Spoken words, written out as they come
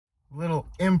Little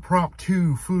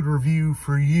impromptu food review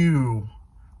for you.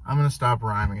 I'm gonna stop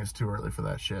rhyming, it's too early for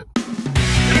that shit.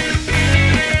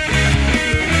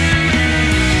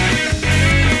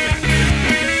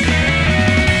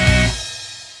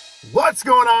 What's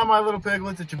going on, my little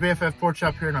piglets? It's your BFF Pork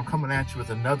Chop here, and I'm coming at you with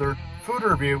another food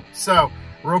review. So,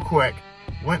 real quick,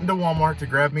 went into Walmart to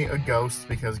grab me a Ghost,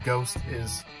 because Ghost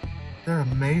they're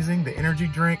amazing. The energy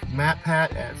drink, Matt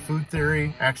Pat at Food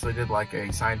Theory actually did like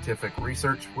a scientific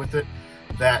research with it,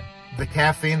 that the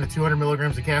caffeine, the 200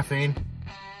 milligrams of caffeine,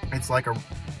 it's like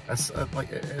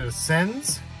it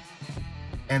ascends,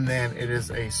 and then it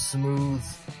is a smooth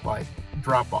like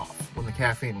drop off when the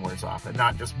caffeine wears off, and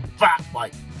not just bop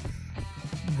like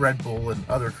Red Bull and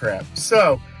other crap.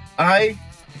 So I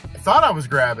thought I was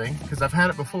grabbing, because I've had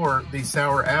it before, the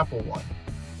sour apple one,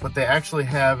 but they actually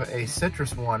have a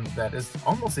citrus one that is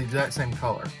almost the exact same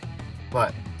color.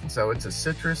 But so it's a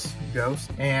citrus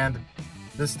Ghost, and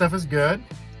this stuff is good.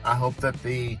 I hope that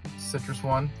the citrus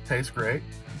one tastes great.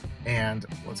 And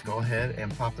let's go ahead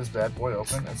and pop this bad boy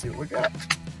open and see what we got.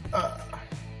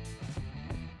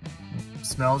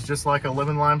 Smells just like a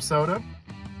lemon lime soda.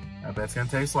 I bet it's gonna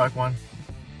taste like one.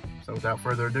 So without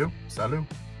further ado, salut.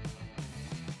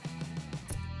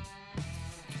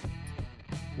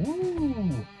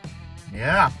 Ooh,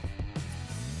 yeah.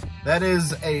 That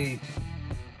is a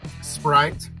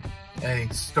Sprite, a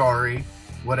Starry,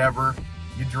 whatever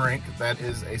you drink. That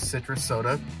is a citrus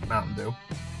soda, Mountain Dew,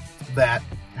 that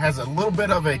has a little bit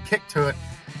of a kick to it,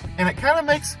 and it kind of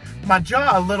makes my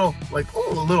jaw a little like,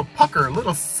 ooh, a little pucker, a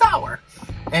little sour,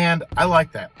 and I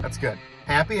like that. That's good.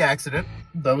 Happy accident.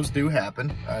 Those do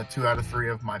happen. 2 out of 3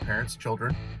 of my parents'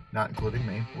 children, not including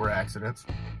me, were accidents.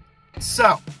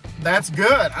 So that's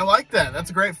good. I like that. That's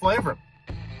a great flavor,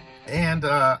 and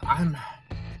I'm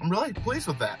really pleased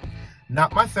with that.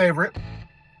 Not my favorite,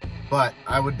 but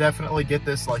I would definitely get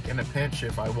this like in a pinch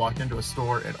if I walked into a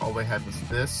store and all they had was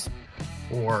this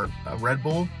or a Red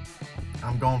Bull.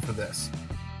 I'm going for this,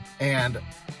 and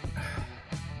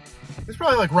it's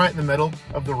probably like right in the middle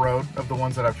of the road of the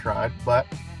ones that I've tried, but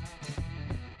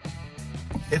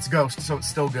it's Ghost, so it's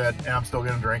still good, and I'm still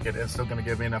gonna drink it. It's still gonna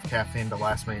give me enough caffeine to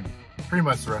last me pretty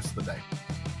much the rest of the day.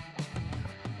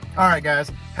 All right, guys,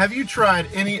 have you tried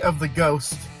any of the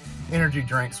Ghost energy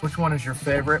drinks? Which one is your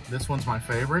favorite? This one's my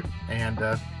favorite, and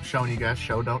showing you guys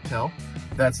show, don't tell.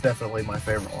 That's definitely my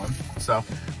favorite one. So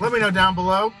let me know down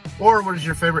below, or what is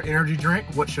your favorite energy drink?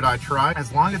 What should I try?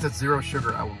 As long as it's 0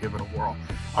 sugar, I will give it a whirl.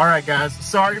 All right, guys,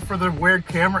 sorry for the weird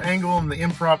camera angle and the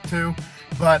impromptu,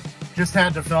 but just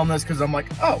had to film this because I'm like,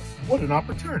 oh, what an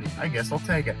opportunity. I guess I'll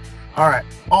take it. All right,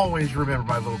 always remember,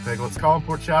 my little piglets,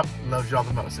 KollinPorkChop loves y'all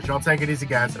the most. So y'all take it easy,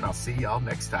 guys, and I'll see y'all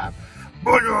next time.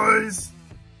 Bye, guys.